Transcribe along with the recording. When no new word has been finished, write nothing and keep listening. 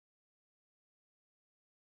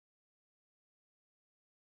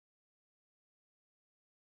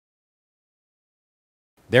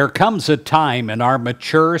There comes a time in our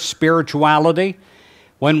mature spirituality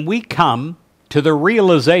when we come to the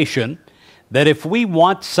realization that if we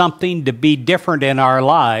want something to be different in our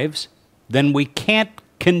lives, then we can't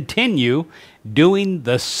continue doing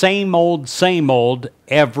the same old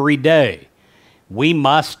every day. We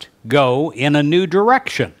must go in a new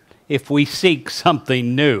direction if we seek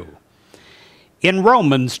something new. In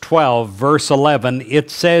Romans 12, verse 11, it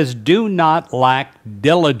says, "Do not lack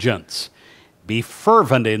diligence. Be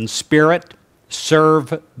fervent in spirit.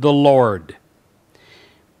 Serve the Lord."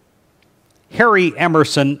 Harry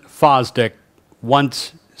Emerson Fosdick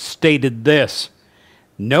once stated this,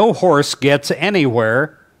 "No horse gets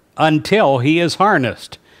anywhere until he is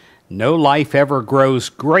harnessed. No life ever grows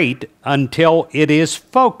great until it is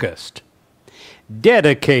focused,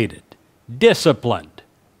 dedicated, disciplined."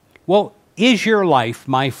 Well, is your life,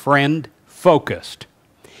 my friend, focused?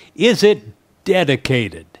 Is it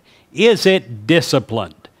dedicated? Is it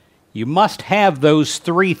disciplined? You must have those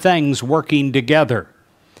three things working together.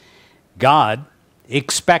 God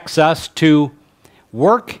expects us to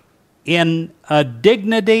work in a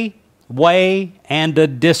dignity way and a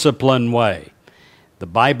discipline way. The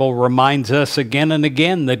Bible reminds us again and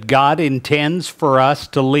again that God intends for us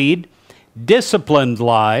to lead disciplined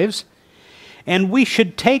lives, and we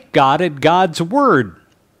should take God at God's word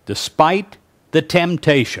despite the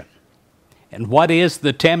temptation. And what is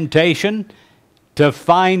the temptation? To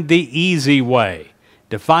find the easy way,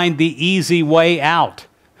 to find the easy way out.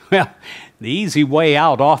 Well, the easy way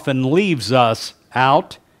out often leaves us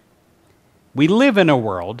out. We live in a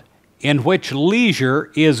world in which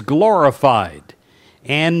leisure is glorified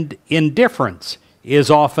and indifference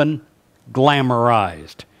is often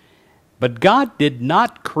glamorized. But God did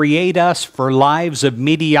not create us for lives of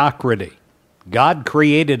mediocrity. God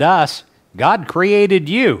created us, God created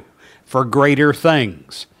you for greater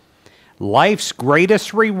things. Life's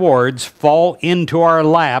greatest rewards fall into our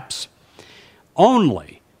laps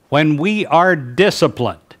only when we are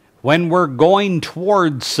disciplined, when we're going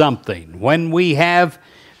towards something, when we have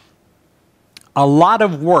a lot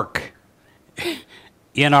of work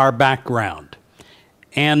in our background.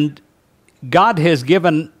 And God has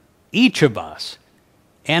given each of us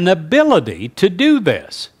an ability to do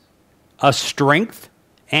this, a strength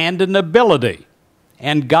and an ability.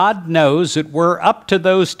 And God knows that we're up to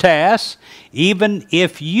those tasks, even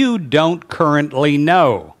if you don't currently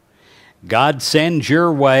know. God sends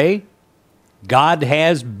your way. God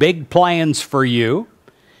has big plans for you.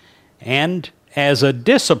 And as a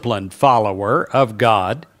disciplined follower of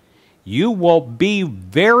God, you will be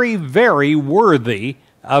very, very worthy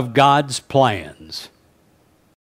of God's plans.